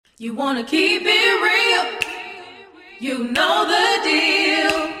You wanna keep it real, you know the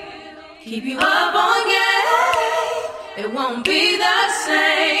deal. Keep you up on game, it won't be the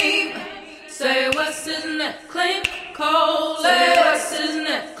same. Say what's his name, Clint Cole. Say what's his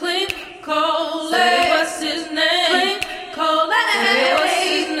name, Clint Cole. Say what's his name, Clint Cole. Say what's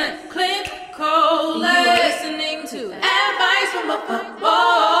his name, Clint Cole. You're listening to Advice from a Fuckboy.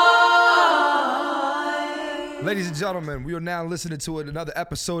 Ladies and gentlemen, we are now listening to another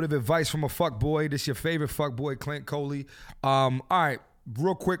episode of Advice from a Fuckboy. This is your favorite fuckboy, Clint Coley. All right,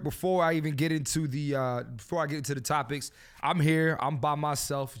 real quick before I even get into the topics, I'm here. I'm by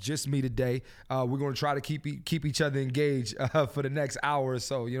myself, just me today. We're gonna try to keep each other engaged for the next hour or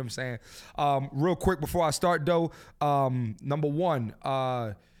so. You know what I'm saying? Real quick before I start though, number one,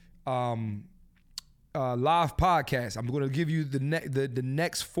 live podcast. I'm gonna give you the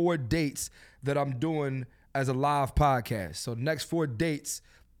next 4 dates that I'm doing as a live podcast. So the next 4 dates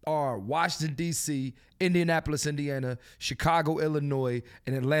are Washington, D.C., Indianapolis, Indiana, Chicago, Illinois,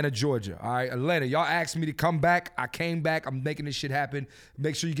 and Atlanta, Georgia. All right, Atlanta, y'all asked me to come back. I came back. I'm making this shit happen.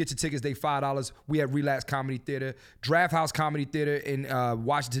 Make sure you get your tickets. They $5. We at Relapse Comedy Theater. Draft House Comedy Theater in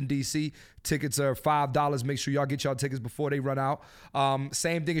Washington, D.C. Tickets are $5. Make sure y'all get y'all tickets before they run out.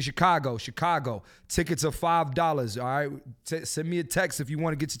 Same thing in Chicago. Tickets are $5. All right, send me a text if you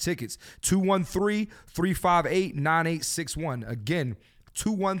want to get your tickets. 213-358-9861. Again,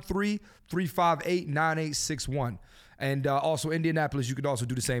 213-358-9861. And also Indianapolis, you could also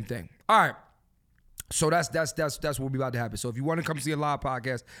do the same thing. All right. So that's what will be about to happen. So if you want to come see a live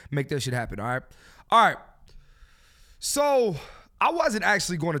podcast, make that shit happen. All right. All right. So I wasn't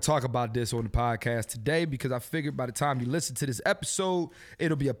actually going to talk about this on the podcast today because I figured by the time you listen to this episode,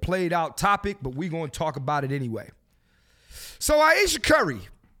 it'll be a played out topic, but we're going to talk about it anyway. So Ayesha Curry,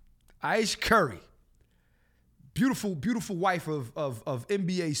 beautiful wife of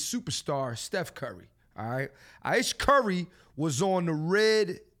NBA superstar Steph Curry, all right? Ayesha Curry was on the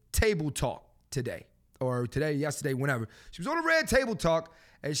Red Table Talk yesterday, whenever. She was on the Red Table Talk,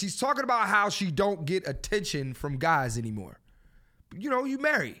 and she's talking about how she don't get attention from guys anymore. You know, you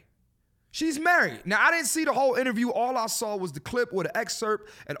married. She's married. Now, I didn't see the whole interview. All I saw was the clip or the excerpt,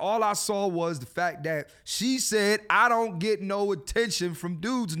 and all I saw was the fact that she said, I don't get no attention from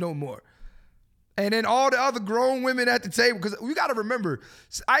dudes no more. And then all the other grown women at the table, because we got to remember,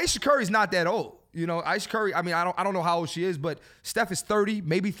 Ayesha Curry's not that old. You know, Ayesha Curry, I mean, I don't know how old she is, but Steph is 30,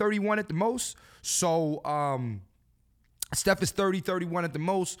 maybe 31 at the most. So Steph is 30, 31 at the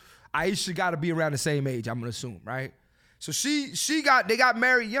most. Ayesha got to be around the same age, I'm going to assume, right? So they got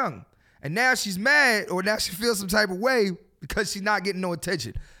married young. And now she's mad, or now she feels some type of way because she's not getting no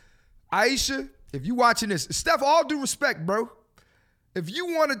attention. Ayesha, if you watching this, Steph, all due respect, bro. If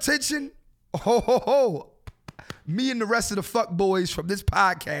you want attention, me and the rest of the fuck boys from this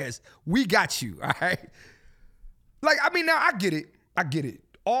podcast, we got you, all right? Like, I mean, now I get it.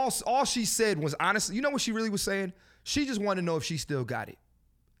 All she said was, honestly, you know what she really was saying? She just wanted to know if she still got it.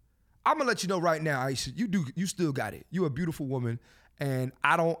 I'm gonna let you know right now, Ayesha, you still got it. You're a beautiful woman, and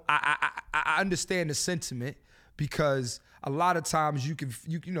I understand the sentiment because a lot of times you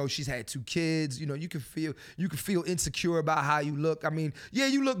know she's had 2 kids. You know, you can feel insecure about how you look. I mean, yeah,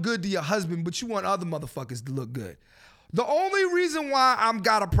 you look good to your husband, but you want other motherfuckers to look good. The only reason why I'm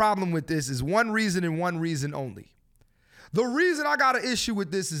got a problem with this is one reason and one reason only. The reason I got an issue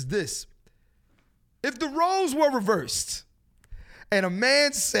with this is this. If the roles were reversed, and a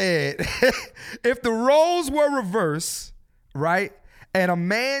man said, if the roles were reversed, right? And a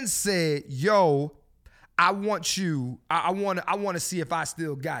man said, yo, I want to see if I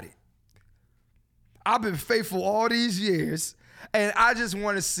still got it. I've been faithful all these years, and I just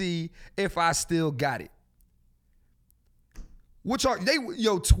want to see if I still got it.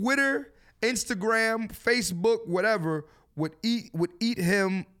 Twitter, Instagram, Facebook, whatever, would eat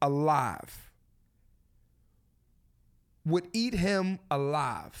him alive. Would eat him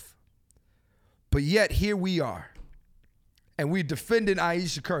alive. But yet here we are. And we're defending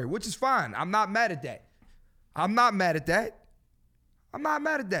Ayesha Curry, which is fine. I'm not mad at that. I'm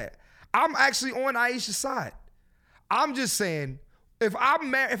actually on Ayesha's side. I'm just saying, if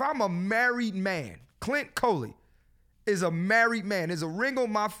I'm a married man, Clint Coley is a married man. There's a ring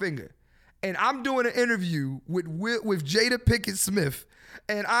on my finger. And I'm doing an interview with Jada Pinkett Smith.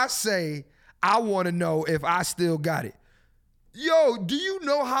 And I say, I want to know if I still got it. Yo, do you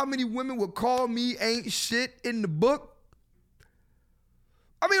know how many women would call me ain't shit in the book?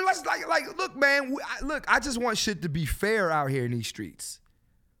 I mean, let's look, man. I just want shit to be fair out here in these streets.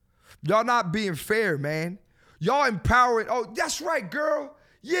 Y'all not being fair, man. Y'all empowering. Oh, that's right, girl.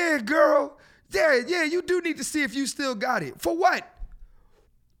 Yeah, girl. Yeah, you do need to see if you still got it. For what?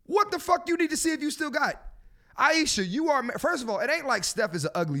 fuck you need to see if you still got it? Ayesha, you are, first of all, it ain't like Steph is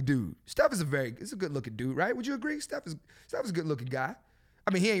an ugly dude. Steph is a good looking dude, right? Would you agree? Steph is a good looking guy.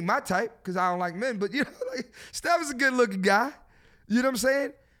 I mean, he ain't my type because I don't like men, but you know, like, Steph is a good looking guy. You know what I'm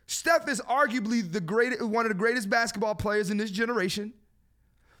saying? Steph is arguably one of the greatest basketball players in this generation.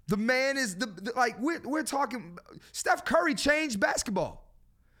 The man is we're talking, Steph Curry changed basketball.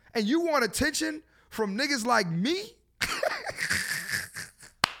 And you want attention from niggas like me?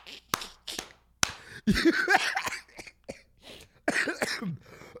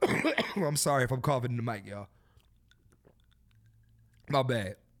 I'm sorry if I'm coughing in the mic, y'all. My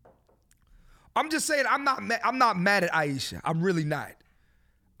bad. I'm just saying I'm not mad at Ayesha. I'm really not.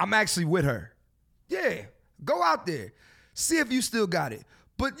 I'm actually with her. Yeah, go out there. See if you still got it.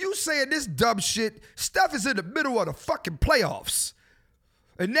 But you saying this dumb shit, Steph is in the middle of the fucking playoffs.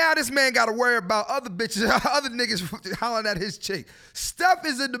 And now this man got to worry about other bitches, other niggas hollering at his chick. Steph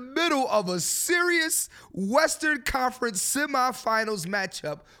is in the middle of a serious Western Conference semifinals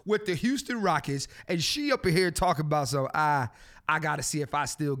matchup with the Houston Rockets, and she up in here talking about some, I got to see if I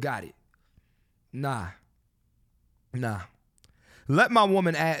still got it. Nah. Let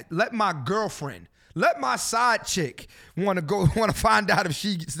my girlfriend, let my side chick want to find out if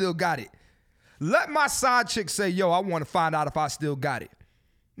she still got it. Let my side chick say, yo, I want to find out if I still got it.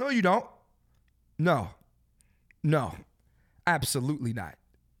 No, you don't. No. Absolutely not.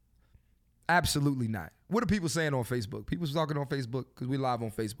 Absolutely not. What are people saying on Facebook? People talking on Facebook because we live on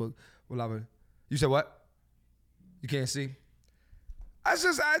Facebook. We're live. You said what? You can't see?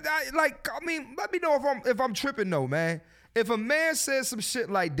 Let me know if I'm tripping though, man. If a man says some shit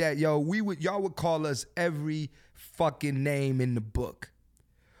like that, yo, y'all would call us every fucking name in the book.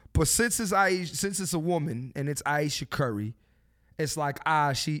 But since it's a woman and it's Ayesha Curry, it's like,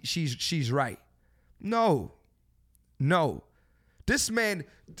 she's right. No. This man,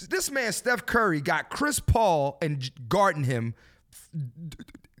 Steph Curry, got Chris Paul and guarding him,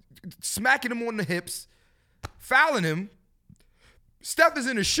 smacking him on the hips, fouling him. Steph is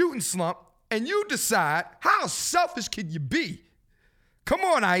in a shooting slump, and you decide, how selfish can you be? Come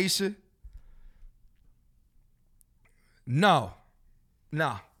on, Ayesha. No,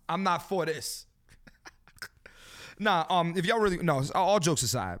 I'm not for this. If y'all really, all jokes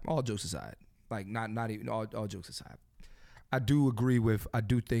aside, like not even all jokes aside, I do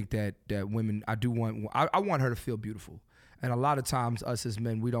think that women, I want her to feel beautiful. And a lot of times us as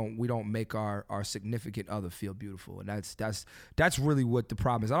men, we don't make our significant other feel beautiful. And that's really what the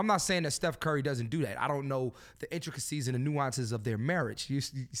problem is. And I'm not saying that Steph Curry doesn't do that. I don't know the intricacies and the nuances of their marriage. You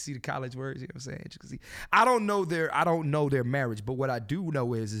see the college words, you know what I'm saying? Intricacy. I don't know their marriage, but what I do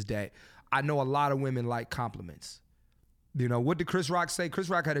know is that I know a lot of women like compliments. You know, what did Chris Rock say? Chris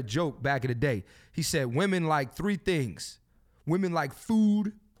Rock had a joke back in the day. He said women like three things. Women like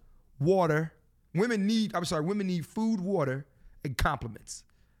food, water. Women need food, water, and compliments.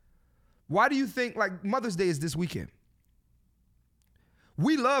 Why do you think, like, Mother's Day is this weekend?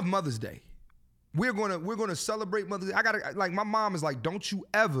 We love Mother's Day. We're gonna celebrate Mother's Day. My mom is like, don't you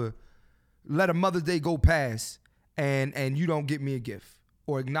ever let a Mother's Day go past and you don't get me a gift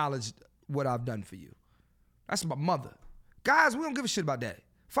or acknowledge what I've done for you. That's my mother. Guys, we don't give a shit about that.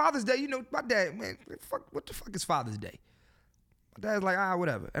 Father's Day, you know, my dad, man, what the fuck is Father's Day? My dad's like,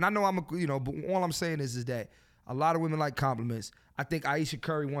 whatever. And I know but all I'm saying is that a lot of women like compliments. I think Ayesha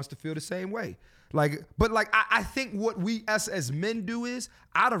Curry wants to feel the same way. I think what we as men do is,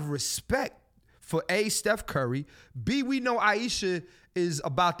 out of respect for A, Steph Curry, B, we know Ayesha is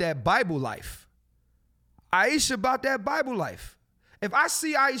about that Bible life. Ayesha about that Bible life. If I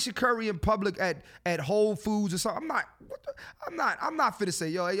see Ayesha Curry in public at Whole Foods or something, I'm not finna say,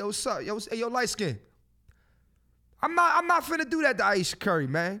 yo, what's up? Yo, light skin. I'm not finna do that to Ayesha Curry,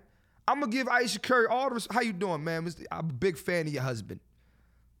 man. I'm gonna give Ayesha Curry all the how you doing, man? I'm a big fan of your husband.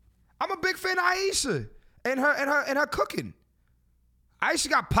 I'm a big fan of Ayesha and her cooking. Ayesha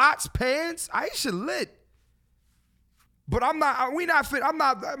got pots, pans. Ayesha lit. But I mean,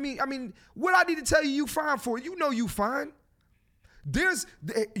 what I need to tell you, you fine for? You know you fine.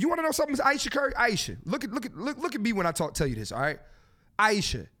 You want to know something, Ayesha Curry? Ayesha, look at me when I tell you this, all right?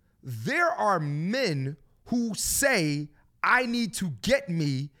 Ayesha, there are men who say, I need to get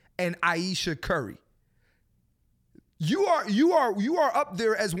me an Ayesha Curry. You are up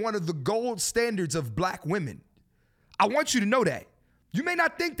there as one of the gold standards of black women. I want you to know that. You may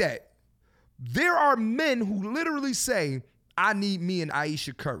not think that. There are men who literally say, I need me an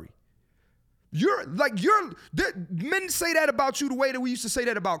Ayesha Curry. Men say that about you the way that we used to say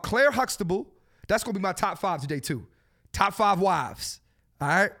that about Claire Huxtable. That's going to be my top 5 today too. Top 5 wives. All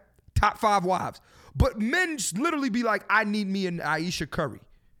right? Top 5 wives. But men just literally be like, I need me an Ayesha Curry.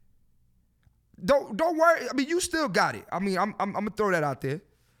 Don't worry. I mean, you still got it. I mean, I'm gonna throw that out there.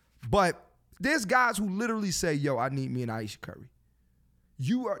 But there's guys who literally say, yo, I need me an Ayesha Curry.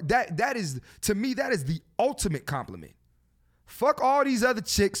 You are that is, to me, that is the ultimate compliment. Fuck all these other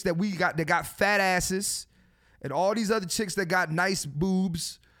chicks that got fat asses, and all these other chicks that got nice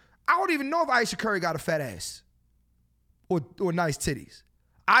boobs. I don't even know if Ayesha Curry got a fat ass or nice titties.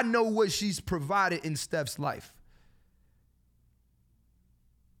 I know what she's provided in Steph's life.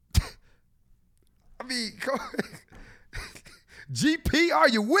 I mean, GP, are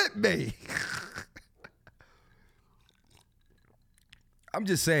you with me? I'm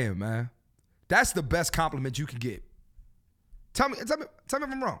just saying, man. That's the best compliment you can get. Tell me if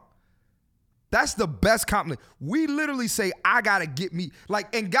I'm wrong. That's the best compliment. We literally say, I gotta get me.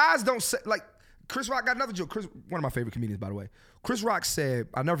 Like, and guys don't say, like, Chris Rock got another joke. One of my favorite comedians, by the way. Chris Rock said,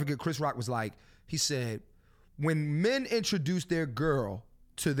 I'll never forget, Chris Rock was like, he said, when men introduce their girl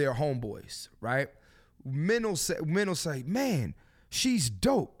to their homeboys, right? Men will say, man, she's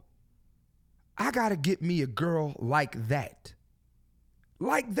dope. I gotta get me a girl like that.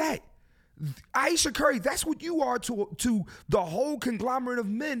 Like that. Ayesha Curry, that's what you are to the whole conglomerate of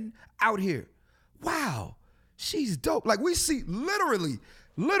men out here. Wow, she's dope. Like, we see, literally,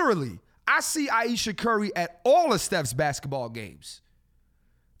 I see Ayesha Curry at all of Steph's basketball games.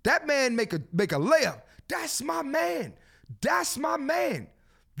 That man make a layup. That's my man. That's my man.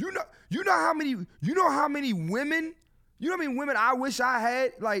 You know how many women, I wish I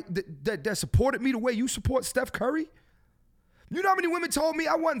had, like, that supported me the way you support Steph Curry? You know how many women told me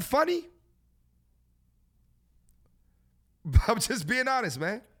I wasn't funny? I'm just being honest,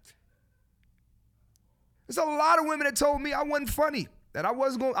 man. There's a lot of women that told me I wasn't funny. That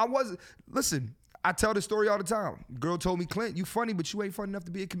listen, I tell this story all the time. Girl told me, Clint, you funny, but you ain't funny enough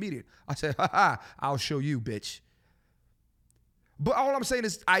to be a comedian. I said, I'll show you, bitch. But all I'm saying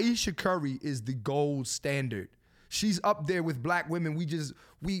is Ayesha Curry is the gold standard. She's up there with black women.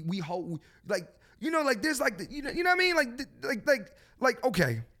 We hold, like, you know, like, there's like, you know what I mean? Like,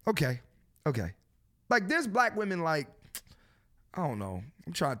 okay. Like, there's black women, like, I don't know.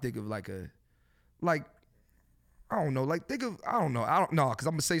 I'm trying to think of I don't know, because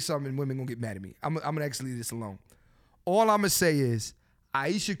I'm going to say something and women going to get mad at me. I'm going to actually leave this alone. All I'm going to say is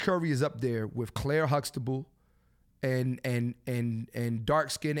Ayesha Curry is up there with Claire Huxtable and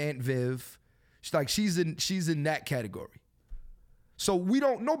dark-skinned Aunt Viv. She's in that category. So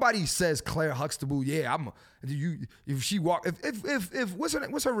nobody says Claire Huxtable, if she walk, if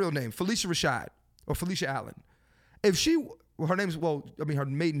what's her real name? Felicia Rashad or Felicia Allen. Her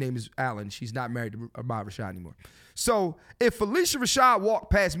maiden name is Allen. She's not married to Ahmad Rashad anymore. So if Felicia Rashad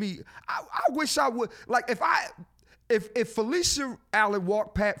walked past me, I wish I would, like, if Felicia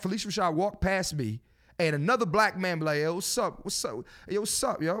Rashad walked past me and another black man be like, yo, what's up? Yo, what's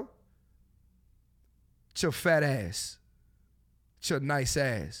up, yo? It's your fat ass. It's your nice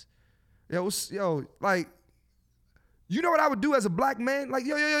ass. Yo, like, you know what I would do as a black man? Like,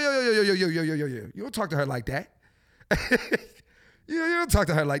 yo. You don't talk to her like that. You don't talk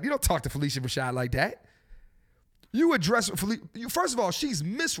to her like, you don't talk to Felicia Rashad like that. You address Felicia. First of all, she's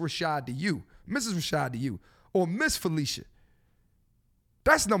Miss Rashad to you, Mrs. Rashad to you, or Miss Felicia.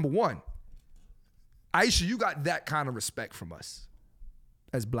 That's number one. Ayesha, you got that kind of respect from us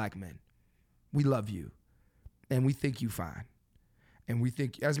as black men. We love you, and we think you fine. And we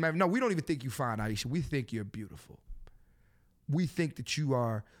think, we don't even think you fine, Ayesha. We think you're beautiful. We think that you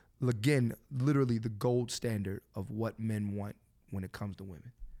are, again, literally the gold standard of what men want when it comes to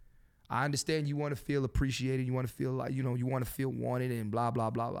women. I understand you want to feel appreciated. You want to feel like, you want to feel wanted and blah, blah,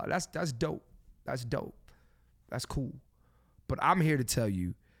 blah, blah. That's dope. That's dope. That's cool. But I'm here to tell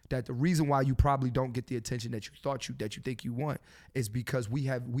you that the reason why you probably don't get the attention that you think you want is because we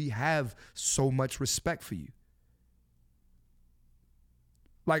have so much respect for you.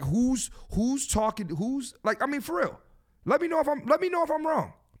 Like, who's talking, for real. Let me know if I'm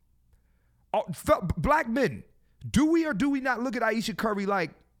wrong. Black men, do we or do we not look at Ayesha Curry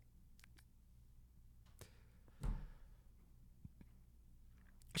like,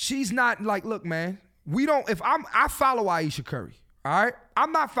 she's not like, look, man, I follow Ayesha Curry, all right?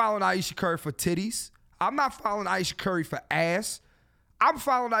 I'm not following Ayesha Curry for titties. I'm not following Ayesha Curry for ass. I'm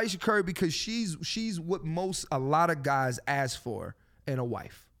following Ayesha Curry because she's what a lot of guys ask for in a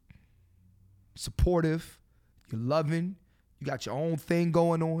wife. Supportive, you're loving, you got your own thing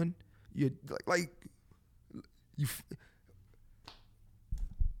going on. You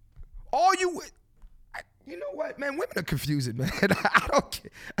know what, man? Women are confusing, man. I don't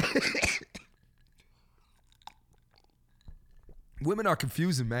care. Women are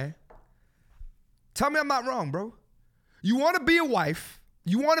confusing, man. Tell me I'm not wrong, bro. You want to be a wife,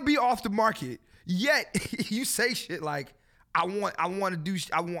 You want to be off the market, yet you say shit like, I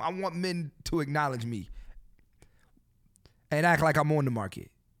want men to acknowledge me and act like I'm on the market.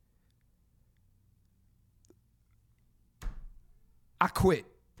 I quit.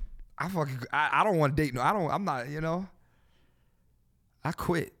 I don't want to date. No, I'm not, I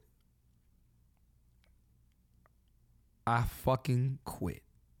quit. I fucking quit.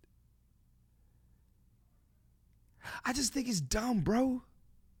 I just think it's dumb, bro.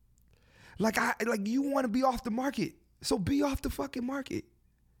 Like you want to be off the market, so be off the fucking market.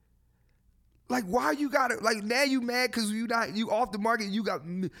 Like, why you gotta, like, now you mad because you off the market? You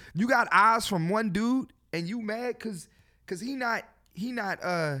got eyes from one dude, and you mad because he not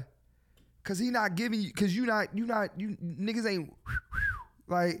giving you, because you niggas ain't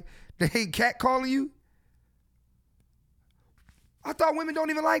like, they ain't catcalling you. I thought women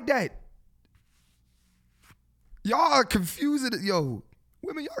don't even like that. Y'all are confusing. Yo,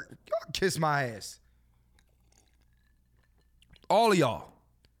 women, y'all kiss my ass. All of y'all.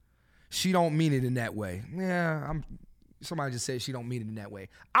 She don't mean it in that way. Yeah, somebody just said she don't mean it in that way.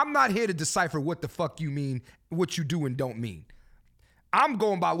 I'm not here to decipher what the fuck you mean, what you do and don't mean. I'm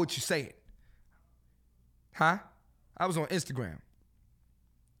going by what you're saying. Huh? I was on Instagram.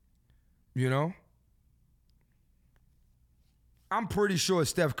 I'm pretty sure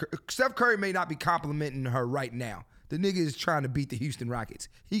Steph Curry may not be complimenting her right now. The nigga is trying to beat the Houston Rockets.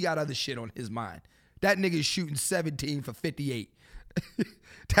 He got other shit on his mind. That nigga is shooting 17 for 58.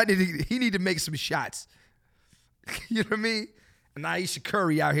 He need to make some shots. You know what I mean? And Ayesha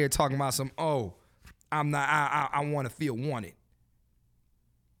Curry out here talking about some, I want to feel wanted.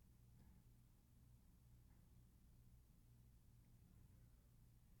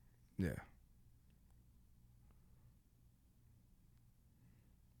 Yeah.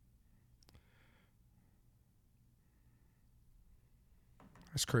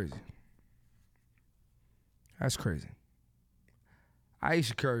 That's crazy. That's crazy.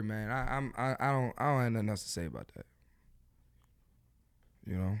 Ayesha Curry, man, I don't have nothing else to say about that.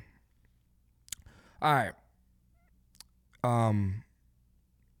 All right.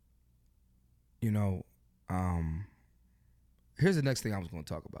 Here's the next thing I was going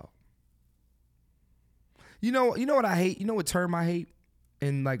to talk about. You know what I hate? You know what term I hate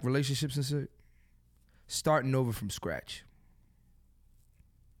in like relationships and shit? Starting over from scratch.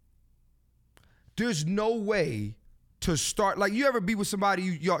 There's no way to start, like, you ever be with somebody,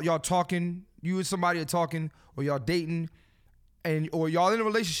 y'all talking, you and somebody are talking, or y'all dating, or y'all in a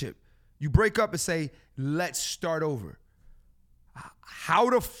relationship. You break up and say, let's start over. How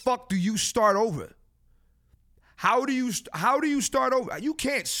the fuck do you start over? How do you start over? You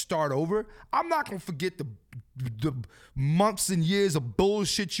can't start over. I'm not gonna forget the months and years of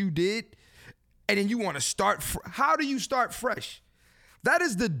bullshit you did, and then you want to start. How do you start fresh? That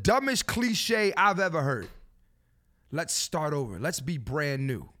is the dumbest cliche I've ever heard. Let's start over. Let's be brand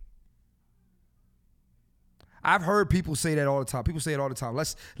new. I've heard people say that all the time. People say it all the time.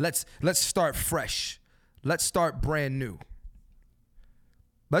 Let's start fresh. Let's start brand new.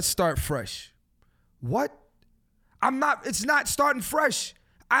 Let's start fresh. What? It's not starting fresh.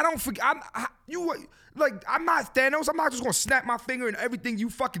 I don't forget. I'm not Thanos. I'm not just gonna snap my finger and everything you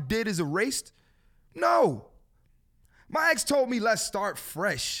fucking did is erased. No. My ex told me, let's start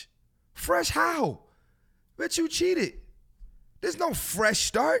fresh. Fresh how? Bitch, you cheated. There's no fresh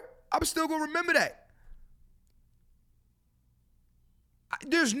start. I'm still gonna remember that.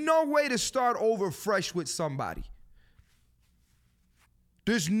 There's no way to start over fresh with somebody.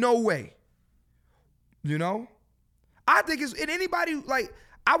 There's no way. I think it's, and anybody, like,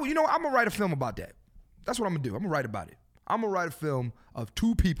 I'm gonna write a film about that. That's what I'm gonna do. I'm gonna write about it. I'm gonna write a film of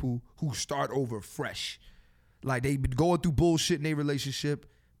two people who start over fresh. Like, they've been going through bullshit in their relationship,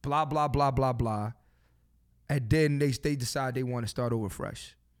 blah, blah, blah, blah, blah. And then they decide they want to start over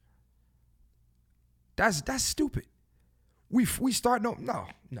fresh. That's stupid. We start, no.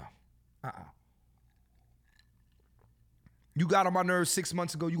 You got on my nerves 6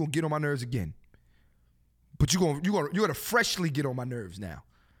 months ago, you're gonna get on my nerves again. But you're gonna freshly get on my nerves now.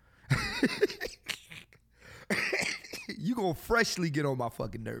 You're gonna freshly get on my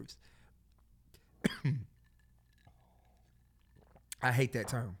fucking nerves. I hate that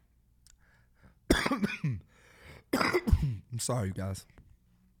term. I'm sorry, you guys.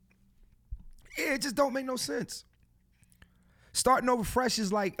 Yeah, it just don't make no sense. Starting over fresh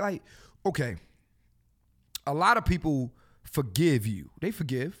is like, okay, a lot of people forgive you. They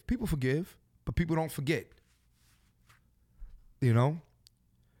forgive. People forgive, but people don't forget.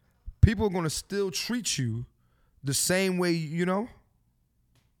 People are going to still treat you the same way,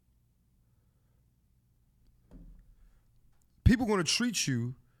 people going to treat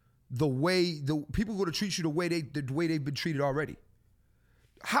you the way they've been treated already.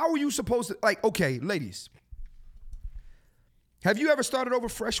 How are you supposed to, like, okay, ladies, have you ever started over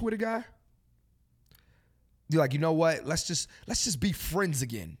fresh with a guy? You're like, you know what? Let's just be friends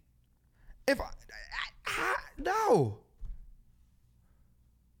again. No.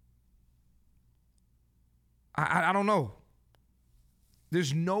 I don't know.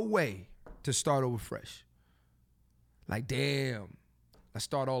 There's no way to start over fresh. Like, damn, let's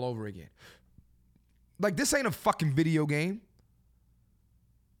start all over again. Like, this ain't a fucking video game.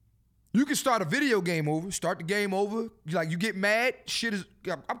 You can start a video game over, start the game over. Like, you get mad,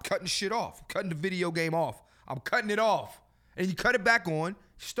 I'm cutting shit off. I'm cutting the video game off. I'm cutting it off. And you cut it back on,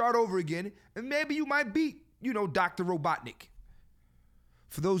 start over again, and maybe you might beat, Dr. Robotnik.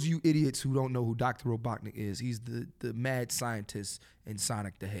 For those of you idiots who don't know who Dr. Robotnik is, he's the mad scientist in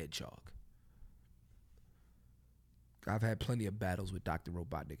Sonic the Hedgehog. I've had plenty of battles with Dr.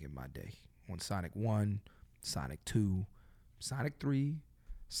 Robotnik in my day. On Sonic 1, Sonic 2, Sonic 3,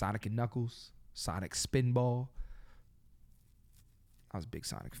 Sonic and Knuckles, Sonic Spinball. I was a big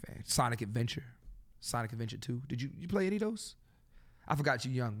Sonic fan. Sonic Adventure 2. Did you play any of those? I forgot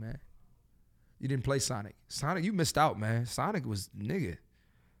you young, man. You didn't play Sonic. Sonic, you missed out, man. Sonic was nigga.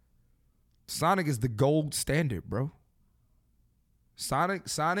 Sonic is the gold standard, bro. Sonic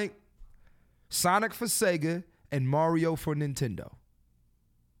for Sega and Mario for Nintendo.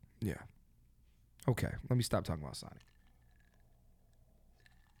 Yeah. Okay, let me stop talking about Sonic.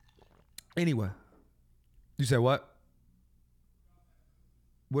 Anyway, you said what?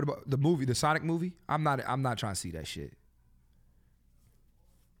 What about the movie, the Sonic movie? I'm not trying to see that shit.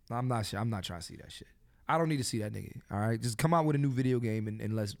 I'm not trying to see that shit. I don't need to see that nigga. All right, just come out with a new video game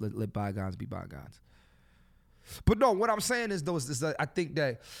and let bygones be bygones. But no, what I'm saying is though is that I think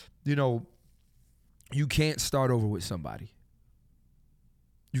that you can't start over with somebody.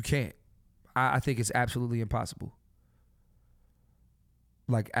 You can't. I think it's absolutely impossible.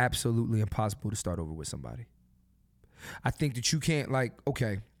 Like, absolutely impossible to start over with somebody. I think that you can't, like,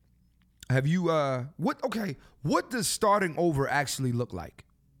 okay, have you, what does starting over actually look like?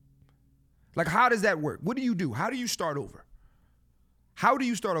 Like, how does that work? What do you do? How do you start over? How do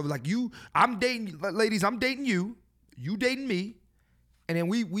you start over? Like, I'm dating, ladies, I'm dating you dating me, and then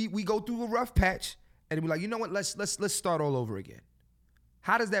we go through a rough patch, and we're like, you know what, let's start all over again.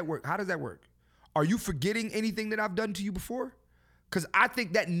 How does that work? Are you forgetting anything that I've done to you before? Because I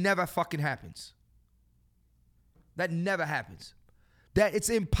think that never fucking happens. That never happens. That it's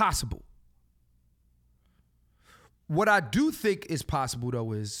impossible. What I do think is possible,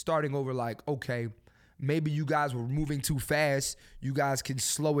 though, is starting over like, okay, maybe you guys were moving too fast. You guys can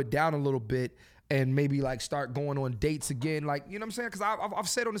slow it down a little bit and maybe like start going on dates again. Like, you know what I'm saying? Because I've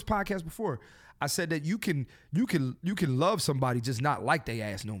said on this podcast before, I said that you can love somebody, just not like they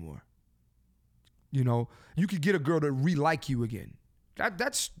ass no more. You could get a girl to re-like you again.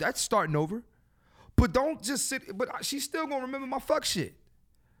 That's starting over. But don't just sit, but she's still gonna remember my fuck shit.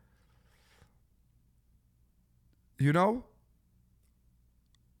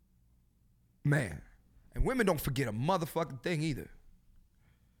 Man. And women don't forget a motherfucking thing either.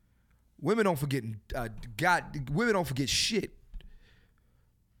 Women don't forget, women don't forget shit.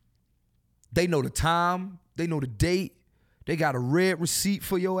 They know the time, they know the date, they got a red receipt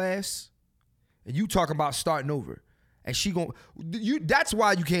for your ass, and you talking about starting over. And that's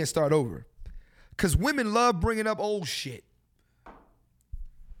why you can't start over. Because women love bringing up old shit.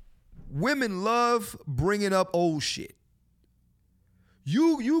 Women love bringing up old shit.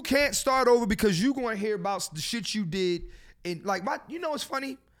 You can't start over because you going to hear about the shit you did. And like, it's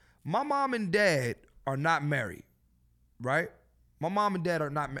funny? My mom and dad are not married, right? My mom and dad are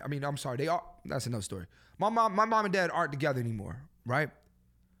not, I'm sorry, they are, that's another story. My mom and dad aren't together anymore, right?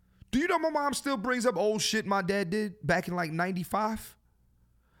 Do you know my mom still brings up old shit my dad did back in like 95?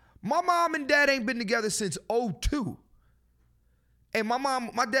 My mom and dad ain't been together since 02. And my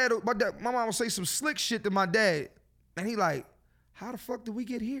mom will say some slick shit to my dad. And he like, how the fuck did we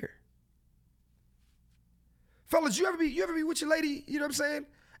get here? Fellas, you ever be with your lady, you know what I'm saying?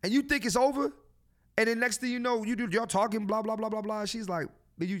 And you think it's over? And then next thing you know, y'all talking, blah, blah, blah, blah, blah. She's like,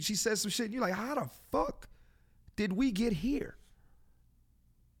 she says some shit, and you're like, how the fuck did we get here?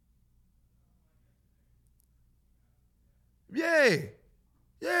 Yeah.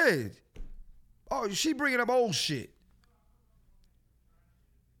 Oh, she bringing up old shit.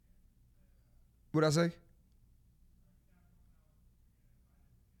 What'd I say?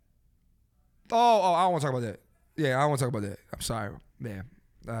 Oh, I don't want to talk about that. Yeah, I don't want to talk about that. I'm sorry, man.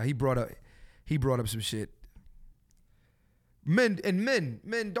 He brought up some shit.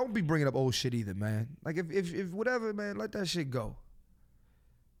 Men, don't be bringing up old shit either, man. Like if whatever, man, let that shit go.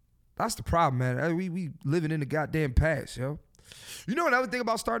 That's the problem, man. We living in the goddamn past, yo. You know another thing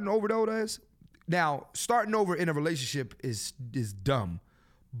about starting over though is? Now, starting over in a relationship is dumb.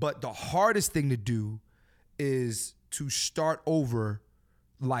 But the hardest thing to do is to start over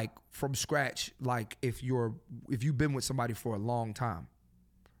like from scratch, like if you've been with somebody for a long time.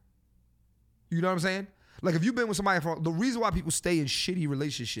 You know what I'm saying? Like if you've been with somebody the reason why people stay in shitty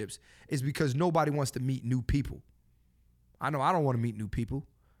relationships is because nobody wants to meet new people. I know I don't want to meet new people.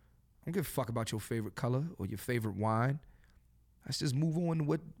 I don't give a fuck about your favorite color or your favorite wine. Let's just move on to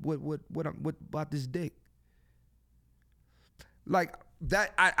what about this dick. Like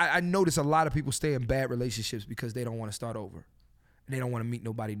that, I notice a lot of people stay in bad relationships because they don't want to start over. And they don't want to meet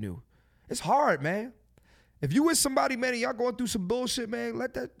nobody new. It's hard, man. If you with somebody, man, and y'all going through some bullshit, man,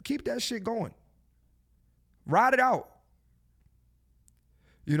 keep that shit going. Ride it out.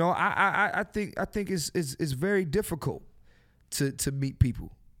 You know, I think it's very difficult to meet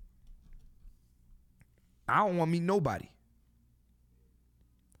people. I don't want to meet nobody.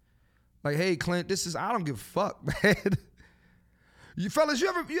 Like, hey, Clint, I don't give a fuck, man. You fellas, you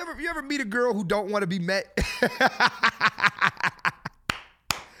ever meet a girl who don't want to be met?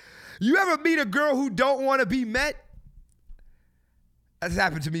 You ever meet a girl who don't want to be met? That's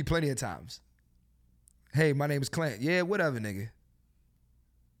happened to me plenty of times. Hey, my name is Clint. Yeah, whatever, nigga.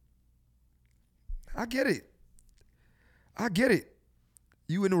 I get it.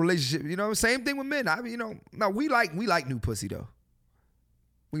 You in a relationship, you know, same thing with men. No, we like new pussy though.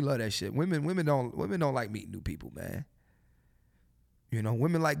 We love that shit. Women don't like meeting new people, man. You know,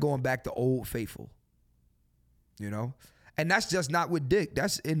 women like going back to old faithful. You know? And that's just not with dick.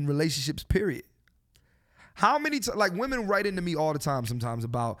 That's in relationships, period. How many like women write into me all the time sometimes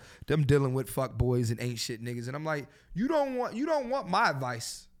about them dealing with fuck boys and ain't shit niggas. And I'm like, you don't want my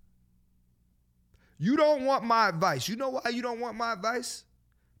advice. You don't want my advice. You know why you don't want my advice?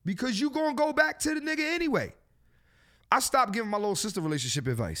 Because you gonna go back to the nigga anyway. I stopped giving my little sister relationship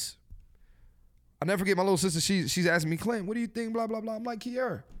advice. I never forget my little sister, she's asking me, Clint, what do you think, blah, blah, blah. I'm like,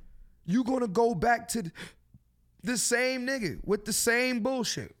 Kiara, you gonna go back to the same nigga with the same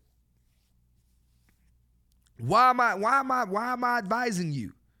bullshit. Why am I advising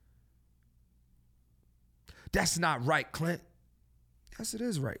you? That's not right, Clint. Yes, it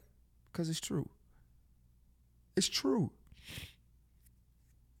is right, because it's true. It's true.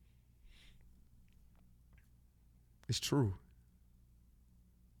 It's true.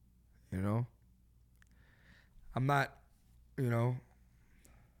 You know? I'm not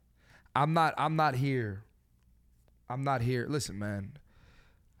here. Listen, man.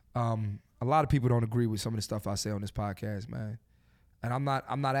 A lot of people don't agree with some of the stuff I say on this podcast, man. And I'm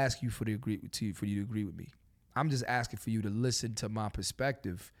not asking you for you to agree with me. I'm just asking for you to listen to my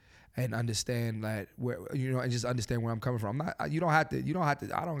perspective and understand that and just understand where I'm coming from. You don't have to,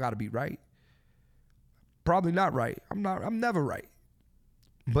 I don't gotta be right. Probably not right. I'm never right.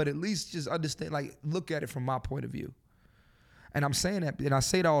 But at least just understand, like, look at it from my point of view. And I'm saying that, and I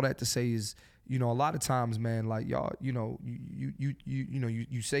say all that to say is, a lot of times, man, like y'all, you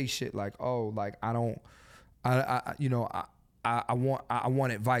say shit like, oh, like I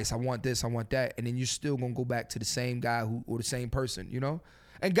want advice, I want this, I want that, and then you're still gonna go back to the same guy or the same person,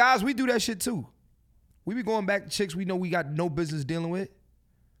 And guys, we do that shit too. We be going back to chicks we know we got no business dealing with.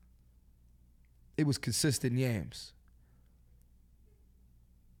 It was consistent yams.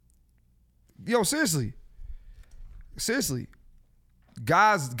 Yo, seriously.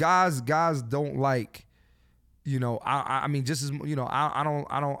 Guys don't like, I mean, just as I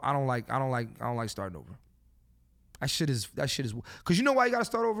don't like starting over. That shit is because you know why you gotta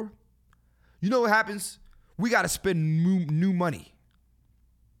start over? You know what happens? We gotta spend new money.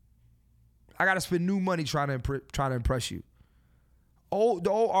 I gotta spend new money trying to impress you.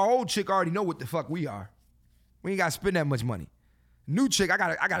 Our old chick already know what the fuck we are. We ain't gotta spend that much money. New chick, I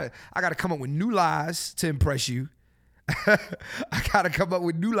gotta come up with new lies to impress you. I gotta come up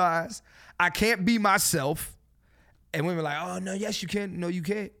with new lies. I can't be myself. And women are like, oh no, yes you can. No, you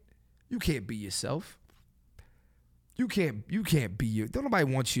can't. You can't be yourself. You can't be you. Don't nobody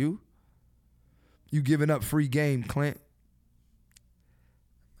want you. You giving up free game, Clint.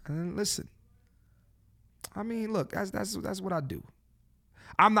 And listen. I mean, look, that's what I do.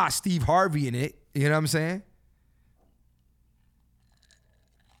 I'm not Steve Harvey in it. You know what I'm saying?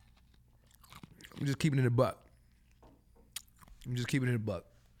 I'm just keeping it a buck.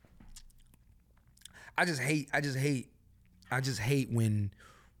 I just hate when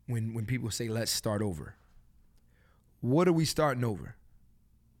people say let's start over. What are we starting over?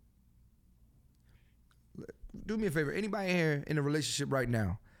 do me a favor. Anybody here in a relationship right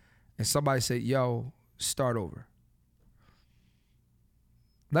now and somebody say, yo, start over.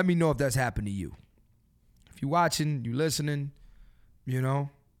 Let me know if that's happened to you. If you watching, you listening, you know.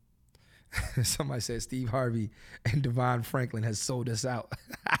 Somebody said Steve Harvey and Devon Franklin has sold us out.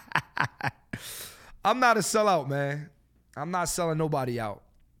 I'm not a sellout, man. I'm not selling nobody out.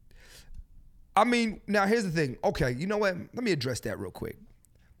 I mean, now here's the thing. Okay, you know what? Let me address that real quick.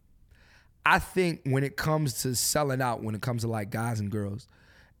 I think when it comes to selling out, when it comes to like guys and girls,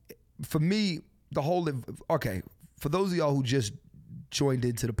 for me, okay, for those of y'all who just joined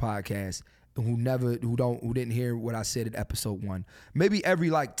into the podcast and who didn't hear what I said in episode 1, maybe every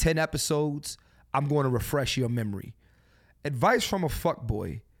like 10 episodes, I'm going to refresh your memory. Advice from a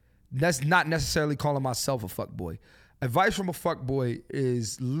fuckboy, that's not necessarily calling myself a fuckboy. Advice from a fuckboy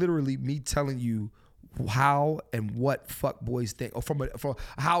is literally me telling you how and what fuckboys think, or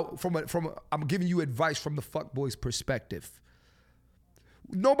I'm giving you advice from the fuckboy's perspective.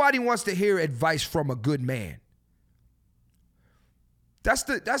 Nobody wants to hear advice from a good man. That's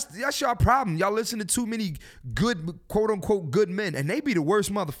y'all problem. Y'all listen to too many good, quote unquote, good men, and they be the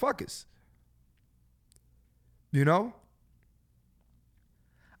worst motherfuckers. You know?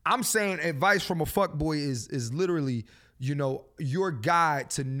 I'm saying advice from a fuckboy is literally, you know, your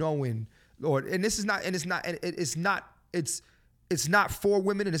guide to knowing, it's not for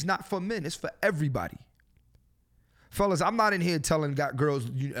women and it's not for men. It's for everybody. Fellas, I'm not in here telling girls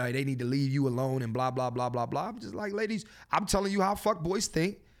they need to leave you alone and blah, blah, blah, blah, blah. I'm just like, ladies, I'm telling you how fuckboys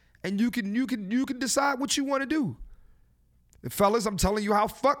think, and you can decide what you want to do. And fellas, I'm telling you how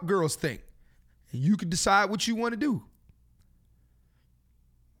fuck girls think, and you can decide what you want to do.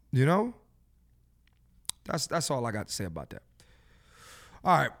 You know? That's all I got to say about that.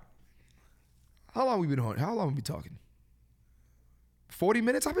 All right. How long we been on? How long we been talking? 40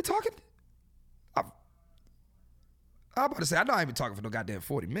 minutes I've been talking? I'm about to say, I know I ain't been talking for no goddamn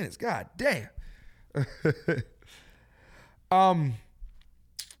 40 minutes. God damn. I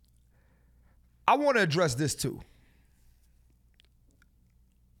want to address this too.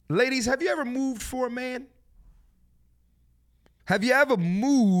 Ladies, have you ever moved for a man? Have you ever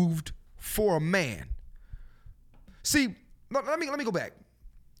moved for a man? See, let me go back.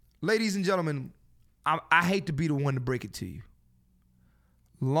 Ladies and gentlemen, I hate to be the one to break it to you.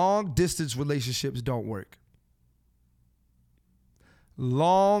 Long distance relationships don't work.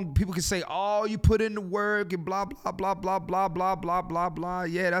 People can say, oh, you put in the work and blah, blah, blah, blah, blah, blah, blah, blah, blah.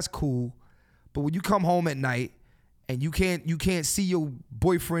 Yeah, that's cool. But when you come home at night and you can't see your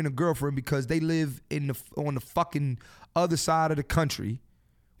boyfriend or girlfriend because they live on the fucking other side of the country,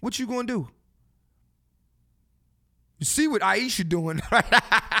 what you gonna do? You see what Ayesha doing, right?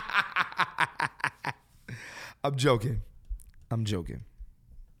 I'm joking.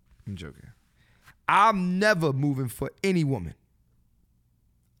 I'm never moving for any woman.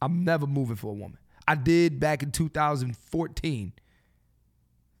 I'm never moving for a woman. I did back in 2014.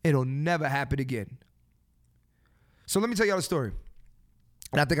 It'll never happen again. So let me tell y'all a story.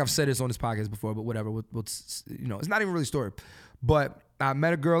 And I think I've said this on this podcast before, but whatever. It's not even really a story. But I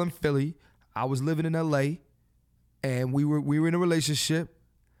met a girl in Philly. I was living in LA, and we were in a relationship.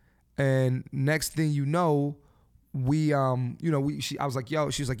 And next thing you know, I was like,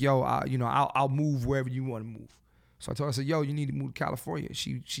 yo, she was like, yo, I'll move wherever you want to move. So I told her, I said, yo, you need to move to California.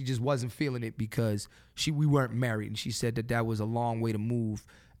 She just wasn't feeling it because we weren't married, and she said that was a long way to move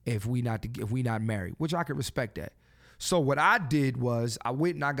if we not married, which I could respect that. So what I did was I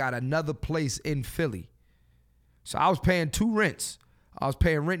went and I got another place in Philly. So I was paying 2 rents. I was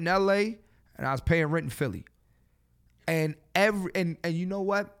paying rent in LA and I was paying rent in Philly. And you know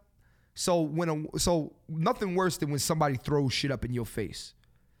what? So nothing worse than when somebody throws shit up in your face.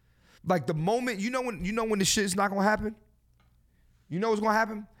 Like the moment, you know when the shit is not gonna happen? You know what's gonna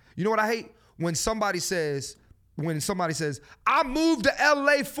happen? You know what I hate? When somebody says, I moved to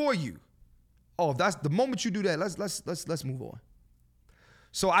LA for you. Oh, that's the moment you do that, let's move on.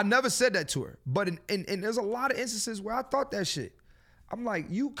 So I never said that to her. But in there's a lot of instances where I thought that shit. I'm like,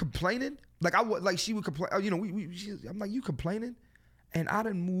 you complaining? She would complain, I'm like, you complaining? And I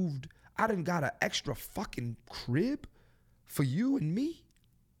done got an extra fucking crib for you and me?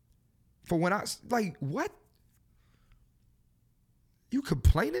 For when like, what? You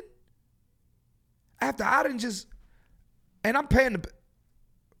complaining? After I didn't just, and I'm paying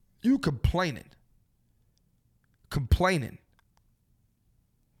you complaining.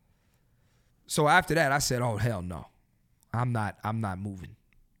 So after that, I said, oh, hell no. I'm not moving.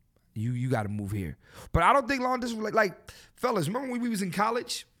 You got to move here. But I don't think long distance, like, fellas, remember when we was in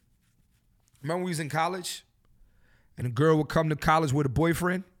college? And a girl would come to college with a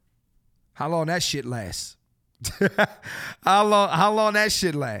boyfriend? How long that shit lasts? How long that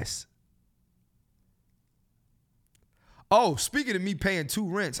shit lasts? Oh, speaking of me paying 2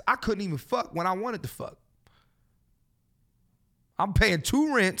 rents, I couldn't even fuck when I wanted to fuck. I'm paying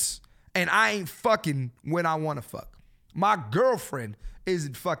 2 rents and I ain't fucking when I want to fuck. My girlfriend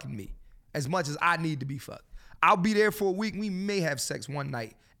isn't fucking me as much as I need to be fucked. I'll be there for a week. We may have sex one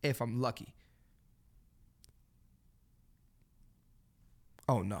night if I'm lucky.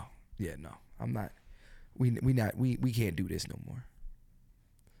 Oh no. Yeah, no. I'm not. We can't do this no more.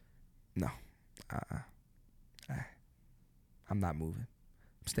 No. I'm not moving.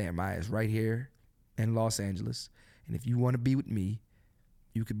 I'm staying my ass right here in Los Angeles. And if you want to be with me,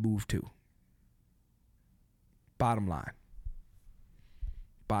 you can move too. Bottom line.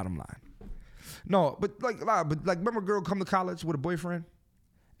 No, but remember a girl come to college with a boyfriend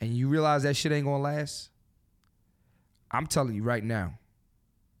and you realize that shit ain't gonna last? I'm telling you right now,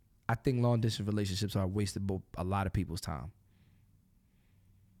 I think long distance relationships are a waste of a lot of people's time.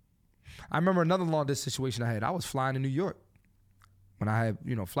 I remember another long distance situation I had. I was flying to New York when I had,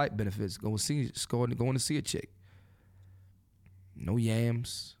 flight benefits, going to see a chick. No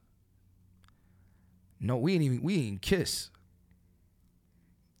yams. No, we ain't kiss.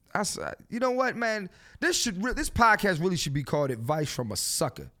 I said, you know what, man? This podcast really should be called Advice from a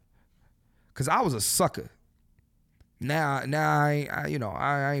Sucker, cause I was a sucker. Now I ain't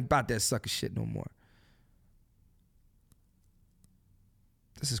about that sucker shit no more.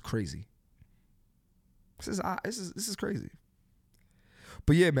 This is crazy. This is crazy.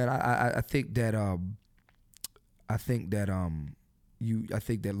 But yeah, man, I think that long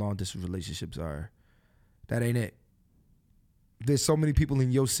distance relationships that ain't it. There's so many people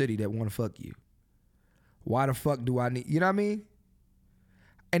in your city that want to fuck you. Why the fuck do I need, you know what I mean?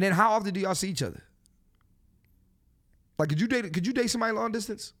 And then how often do y'all see each other? Like, could you date somebody long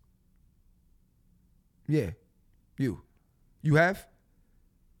distance? Yeah. You have?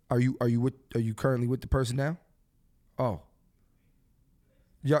 Are you currently with the person now? Oh.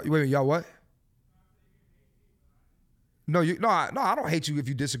 Y'all what? No, I don't hate you if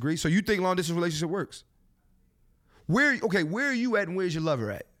you disagree. So you think long distance relationship works? Where are you at and where's your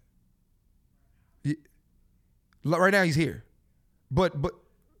lover at? Right now he's here. But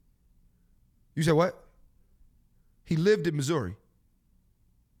you said what? He lived in Missouri.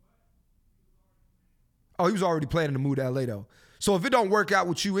 Oh, he was already planning to move to LA though. So if it don't work out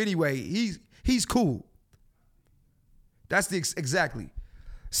with you anyway, he's cool. That's exactly.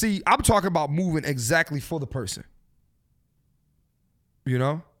 See, I'm talking about moving exactly for the person. You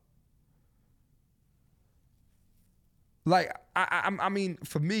know? Like, I mean,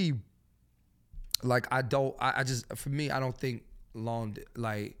 for me, like, I don't think long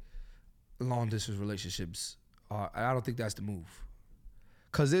distance relationships I don't think that's the move.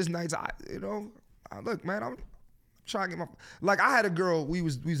 Cause there's nights look, man, I'm trying to get I had a girl, we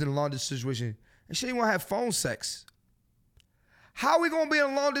was in a long distance situation and she didn't want to have phone sex. How are we gonna be in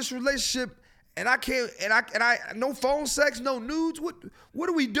a long distance relationship and I can't, and I no phone sex, no nudes? What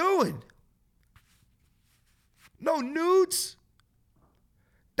are we doing? No nudes?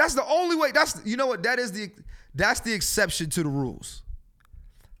 That's the only way. You know what? That's the exception to the rules.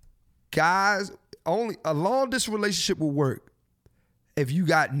 Guys, only a long distance relationship will work if you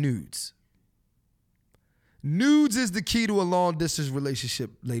got nudes. Nudes is the key to a long distance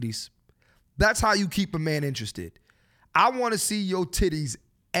relationship, ladies. That's how you keep a man interested. I want to see your titties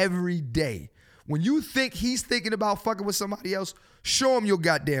every day. When you think he's thinking about fucking with somebody else, show him your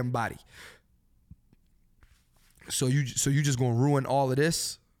goddamn body. So you just gonna ruin all of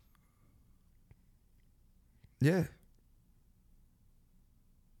this? Yeah.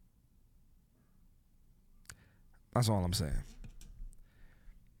 That's all I'm saying.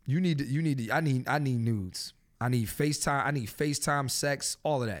 I need nudes. I need FaceTime, sex,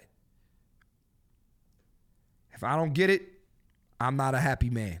 all of that. If I don't get it, I'm not a happy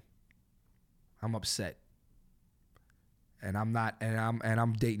man. I'm upset. And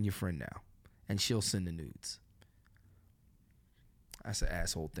I'm dating your friend now. And she'll send the nudes. That's an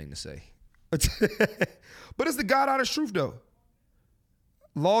asshole thing to say. But it's the God honest truth though.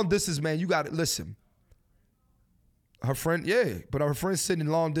 Long distance, man, you gotta listen. Her friend, yeah, but her friend's sending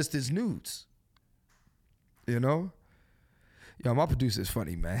long distance nudes. You know? Yo, my producer's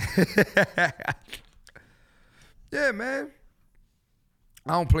funny, man. Yeah, man.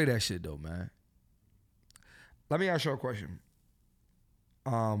 I don't play that shit though, man. Let me ask you a question.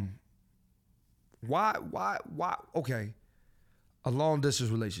 Why, okay, a long distance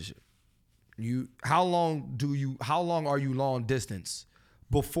relationship. How long are you long distance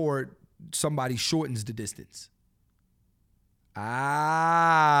before somebody shortens the distance?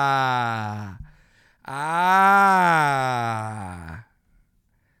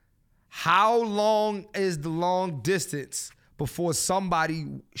 How long is the long distance before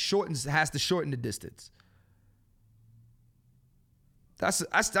somebody has to shorten the distance? That's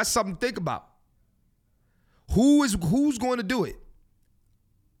something to think about. Who's going to do it?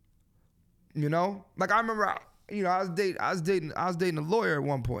 You know, like I remember, I was dating a lawyer at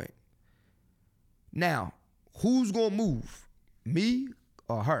one point. Now, who's gonna move, me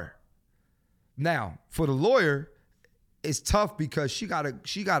or her? Now, for the lawyer, it's tough because she gotta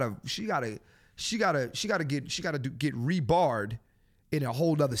get rebarred in a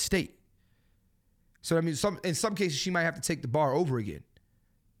whole other state. So I mean, in some cases she might have to take the bar over again.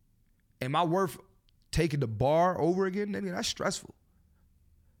 Am I worth taking the bar over again? I mean, that's stressful.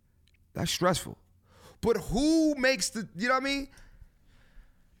 That's stressful. But who makes the, you know what I mean?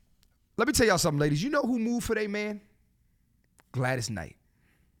 Let me tell y'all something, ladies. You know who moved for their man? Gladys Knight.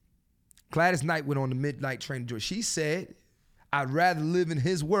 Gladys Knight went on the midnight train to Georgia. She said, I'd rather live in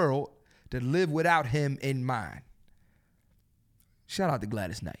his world than live without him in mine. Shout out to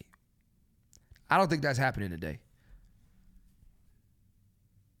Gladys Knight. I don't think that's happening today.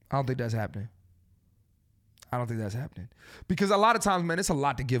 I don't think that's happening. Because a lot of times, man, it's a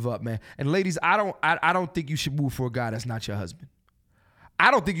lot to give up, man. And ladies, I don't think you should move for a guy that's not your husband. I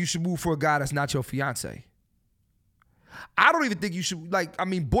don't think you should move for a guy that's not your fiance. I don't even think you should,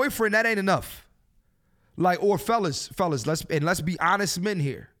 boyfriend, that ain't enough. Or fellas, let's be honest men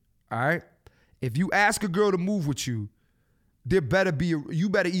here, all right? If you ask a girl to move with you, you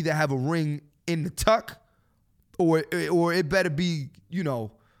better either have a ring in the tuck or it better be,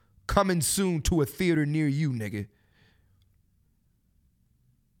 coming soon to a theater near you, nigga.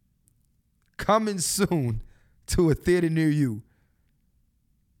 Coming soon to a theater near you.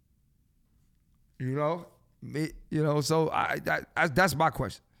 So that's my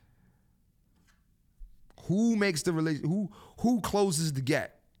question. Who makes the relation? Who closes the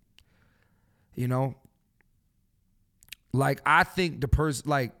gap? I think the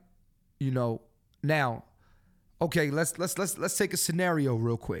person, now, okay, let's take a scenario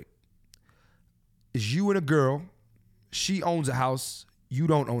real quick. Is you and a girl, she owns a house, you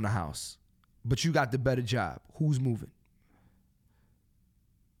don't own a house, but you got the better job. Who's moving?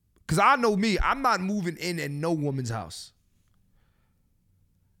 Because I know me, I'm not moving in no woman's house.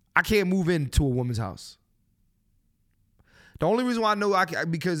 I can't move into a woman's house. The only reason why I know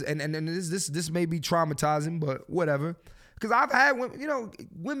because this may be traumatizing, but whatever. Because I've had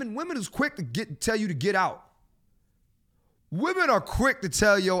women is quick to tell you to get out. Women are quick to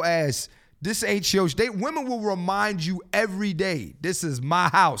tell your ass, this ain't your. Women will remind you every day, this is my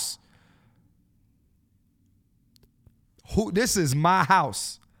house. This is my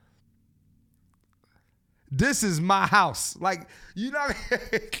house. This is my house.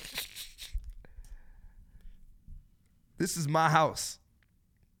 This is my house.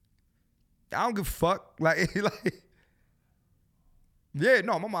 I don't give a fuck. Yeah,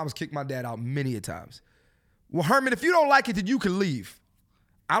 no, my mom's kicked my dad out many a times. Well, Herman, if you don't like it, then you can leave.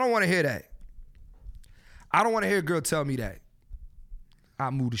 I don't want to hear that. I don't want to hear a girl tell me that. I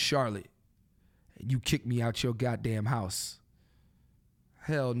moved to Charlotte and you kicked me out your goddamn house.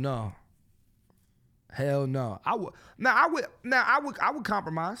 Hell no. Hell no. I would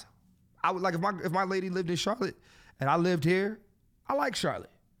compromise. I would, if my lady lived in Charlotte and I lived here, I like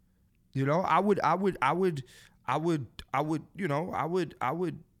Charlotte. I would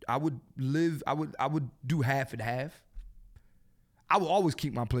do half and half. I will always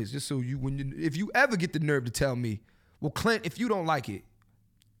keep my place just so if you ever get the nerve to tell me, well, Clint, if you don't like it,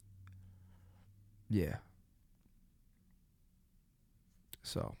 yeah.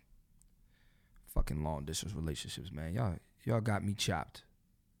 So, fucking long distance relationships, man. Y'all got me chopped.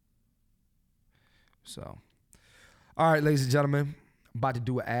 So, all right, ladies and gentlemen, I'm about to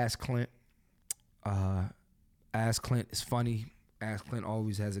do an Ask Clint. Ask Clint is funny. Ask Clint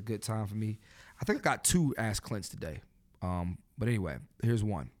always has a good time for me. I think I got 2 Ask Clints today. But anyway, here's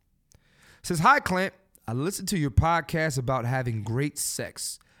one. It says, hi, Clint. I listened to your podcast about having great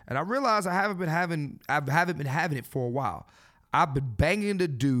sex, and I realized I haven't been having it for a while. I've been banging the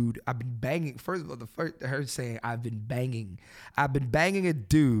dude. First of all, her saying I've been banging a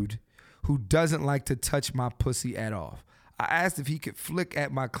dude who doesn't like to touch my pussy at all. I asked if he could flick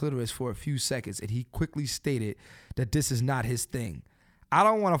at my clitoris for a few seconds, and he quickly stated that this is not his thing. I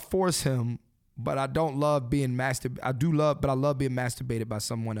don't want to force him, but I love being masturbated by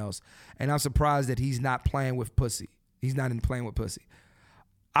someone else, and I'm surprised that he's not playing with pussy. He's not in playing with pussy.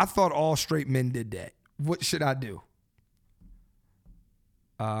 I thought all straight men did that. What should I do?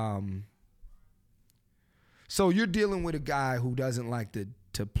 So you're dealing with a guy who doesn't like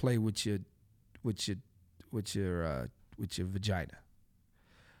to play with with your vagina.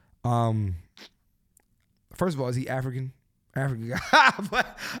 First of all, is he African? African guy.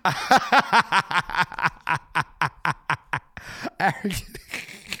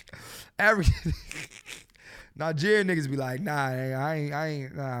 African. Nigerian niggas be like, nah, I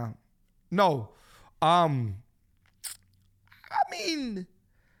ain't, nah. No. I mean,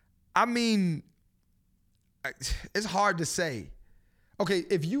 it's hard to say. Okay,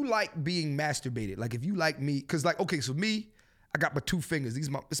 if you like being masturbated, like if you like me, cause like, okay, so me, I got my 2 fingers. This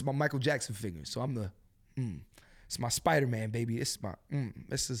is my Michael Jackson fingers. So I'm it's my Spider-Man, baby.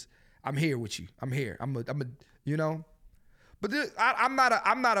 I'm here with you. I'm here. I'm a, you know. But I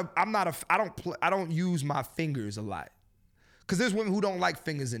don't use my fingers a lot. Cause there's women who don't like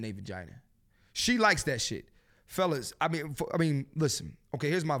fingers in their vagina. She likes that shit. Fellas, I mean, listen. Okay,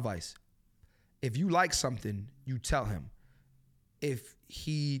 here's my advice. If you like something, you tell him. If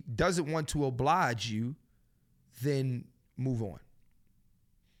he doesn't want to oblige you, then move on.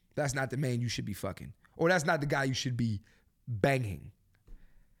 That's not the man you should be fucking. Or that's not the guy you should be banging.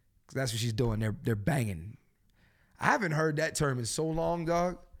 Cause that's what she's doing. They're banging. I haven't heard that term in so long,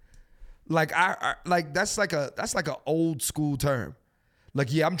 dog. Like I like that's like an old school term.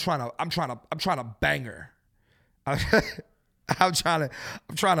 Like, yeah, I'm trying to bang her. I'm trying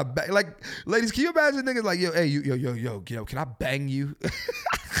to bang. Like, ladies, can you imagine niggas like, yo, hey, yo, can I bang you?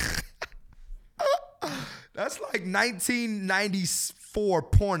 That's like 1994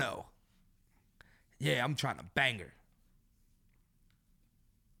 porno. Yeah, I'm trying to bang her.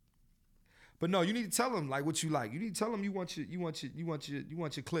 But no, you need to tell them like what you like. You need to tell them you want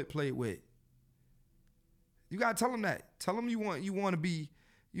your clip played with. You gotta tell them that. Tell them you want to be,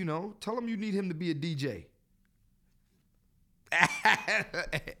 you know. Tell them you need him to be a DJ.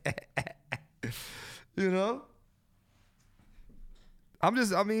 You know.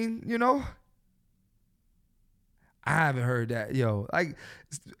 You know. I haven't heard that, yo. Like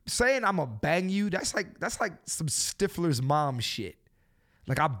saying I'm gonna bang you. That's like some Stifler's mom shit.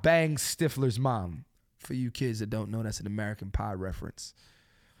 Like I banged Stifler's mom. For you kids that don't know, that's an American Pie reference.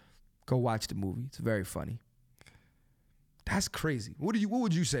 Go watch the movie. It's very funny. That's crazy. What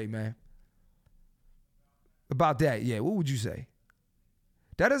would you say, man? About that? Yeah, what would you say?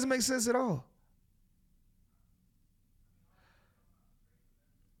 That doesn't make sense at all.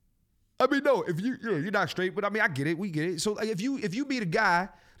 I mean, no, if you're not straight, but I mean, I get it. We get it. So like, if you meet a guy,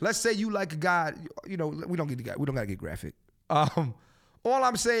 let's say you like a guy, you know, we don't gotta get graphic. All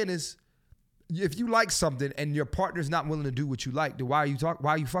I'm saying is, if you like something and your partner's not willing to do what you like, then why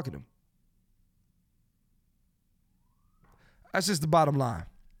are you fucking him? That's just the bottom line.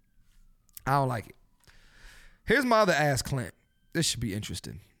 I don't like it. Here's my other ass Clint. This should be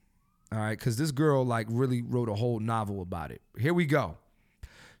interesting. All right, because this girl like really wrote a whole novel about it. Here we go.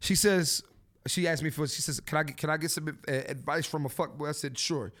 She says, she asked me she says, can I get some advice from a fuckboy? I said,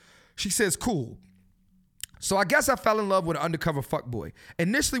 sure. She says, cool. So I guess I fell in love with an undercover fuckboy.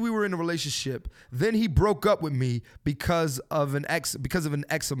 Initially, we were in a relationship. Then he broke up with me because of an ex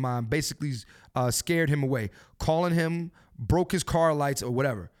of mine. Basically, scared him away, calling him, broke his car lights or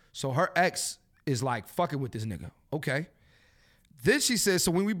whatever. So her ex is like fucking with this nigga. Okay. Then she says,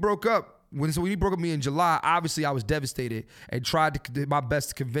 so when he broke up with me in July, obviously I was devastated and tried to do my best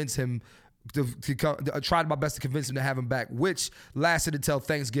to convince him to have him back, which lasted until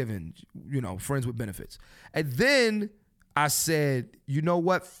Thanksgiving, you know, friends with benefits. And then I said, you know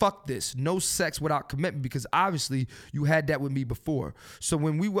what? Fuck this. No sex without commitment, because obviously you had that with me before. So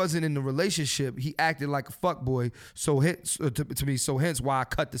when we wasn't in the relationship, he acted like a fuckboy, to me, hence why I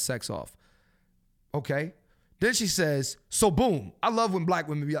cut the sex off. Okay? Then she says, so boom. I love when black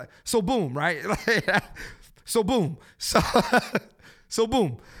women be like, so boom, right? So boom. So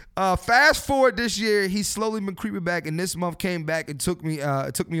boom. Fast forward this year, he's slowly been creeping back, and this month came back and took me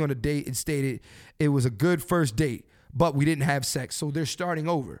on a date and stated it was a good first date, but we didn't have sex, so they're starting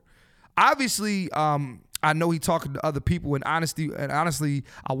over. Obviously, I know he's talking to other people, and honestly,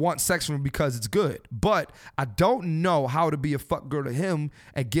 I want sex from him because it's good, but I don't know how to be a fuck girl to him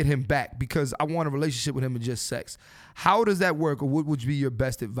and get him back because I want a relationship with him and just sex. How does that work, or what would be your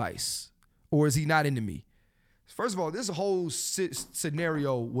best advice? Or is he not into me? First of all, this whole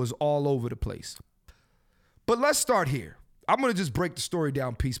scenario was all over the place. But let's start here. I'm going to just break the story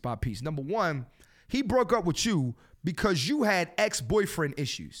down piece by piece. Number one, he broke up with you because you had ex-boyfriend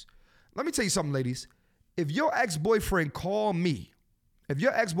issues. Let me tell you something, ladies. If your ex-boyfriend calls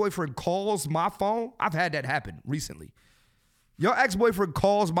my phone, I've had that happen recently. Your ex-boyfriend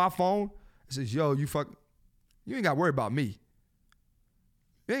calls my phone and says, yo, you ain't got to worry about me.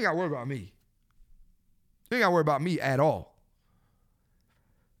 You ain't got to worry about me at all.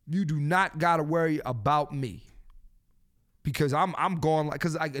 You do not gotta worry about me. Because I'm going like,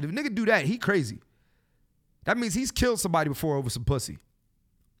 cause if a nigga do that, he crazy. That means he's killed somebody before over some pussy.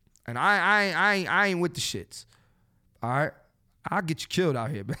 And I ain't with the shits. All right? I'll get you killed out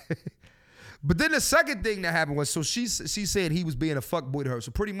here, man. But then the second thing that happened was, so she said he was being a fuckboy to her.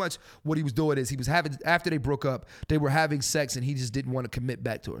 So pretty much what he was doing is he was having, after they broke up, they were having sex and he just didn't want to commit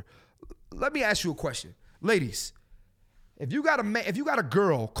back to her. Let me ask you a question. Ladies, if you got a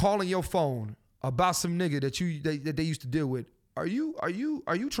girl calling your phone about some nigga that they used to deal with, are you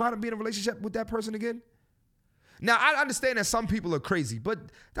trying to be in a relationship with that person again? Now, I understand that some people are crazy, but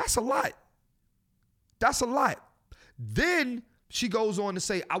that's a lot. That's a lot. Then she goes on to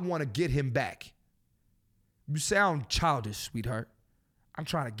say, I want to get him back. You sound childish, sweetheart. I'm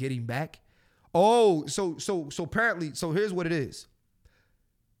trying to get him back. Oh, so apparently, so here's what it is.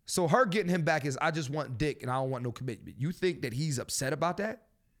 So her getting him back is, I just want dick and I don't want no commitment. You think that he's upset about that?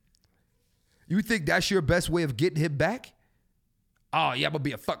 You think that's your best way of getting him back? Oh, yeah, I'm going to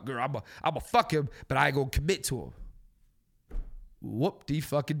be a fuck girl. I'm going to fuck him, but I ain't going to commit to him.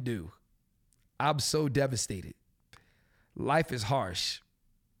 Whoop-de-fucking-do. I'm so devastated. Life is harsh.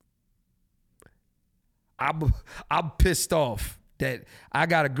 I'm pissed off that I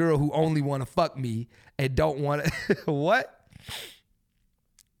got a girl who only want to fuck me and don't want to. What?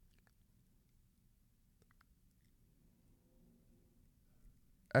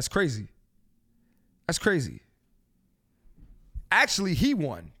 That's crazy. That's crazy. Actually, he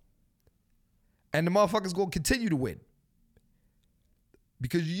won. And the motherfucker's going to continue to win.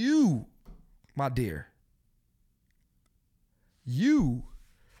 Because you, my dear, you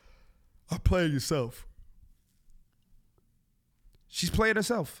are playing yourself. She's playing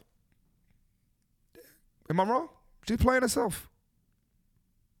herself. Am I wrong? She's playing herself.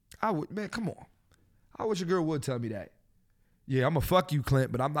 Man, come on. I wish a girl would tell me that. Yeah, I'm gonna fuck you,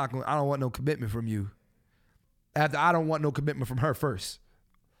 Clint, but I don't want no commitment from you. After I don't want no commitment from her first.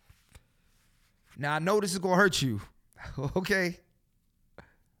 Now I know this is gonna hurt you. Okay. Get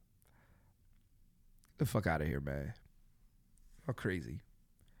the fuck out of here, man. Y'all crazy.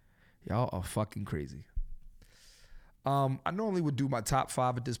 Y'all are fucking crazy. I normally would do my top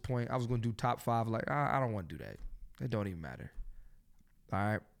 5 at this point. I was gonna do top 5. Like, I don't want to do that. It don't even matter. All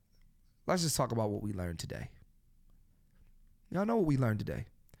right. Let's just talk about what we learned today. Y'all know what we learned today.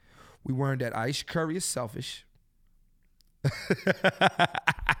 We learned that Ayesha Curry is selfish.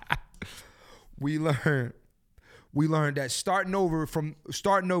 We learned that starting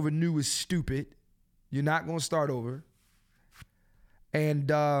over new is stupid. You're not gonna start over.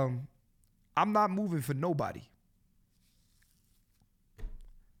 And I'm not moving for nobody.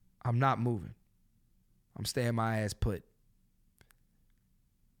 I'm not moving. I'm staying my ass put.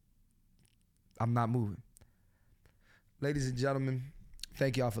 I'm not moving. Ladies and gentlemen,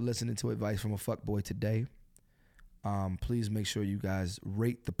 thank y'all for listening to Advice from a Fuckboy today. Please make sure you guys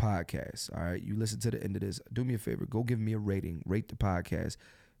rate the podcast. All right, you listen to the end of this. Do me a favor, go give me a rating. Rate the podcast.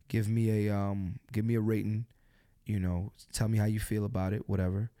 Give me a rating. You know, tell me how you feel about it.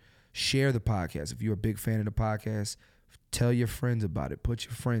 Whatever. Share the podcast. If you're a big fan of the podcast, tell your friends about it. Put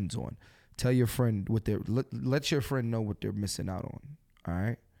your friends on. Tell your friend let your friend know what they're missing out on. All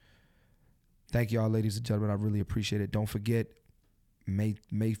right. Thank y'all, ladies and gentlemen. I really appreciate it. Don't forget, May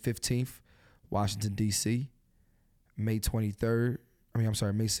 15th, Washington, D.C. May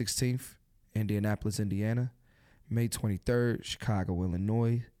 16th, Indianapolis, Indiana. May 23rd, Chicago,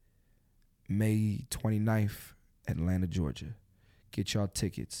 Illinois. May 29th, Atlanta, Georgia. Get y'all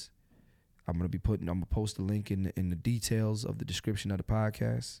tickets. I'm gonna post a link in the details of the description of the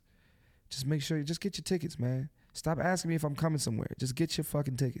podcast. Just make sure, just get your tickets, man. Stop asking me if I'm coming somewhere. Just get your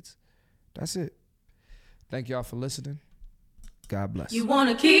fucking tickets. That's it. Thank y'all for listening. God bless. You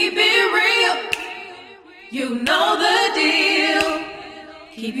wanna keep it real. You know the deal.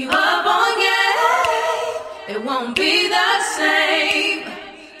 Keep you up on game. It won't be the same.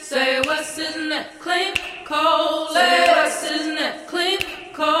 Say what's his name? Clint Cole. Say what's his name? Clint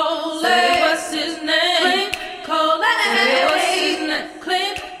Cole. Say what's his name? Clint Cole. Say what's his name?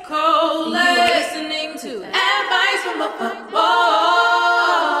 Clint Cole. You listening to Advice from a Fuckboy.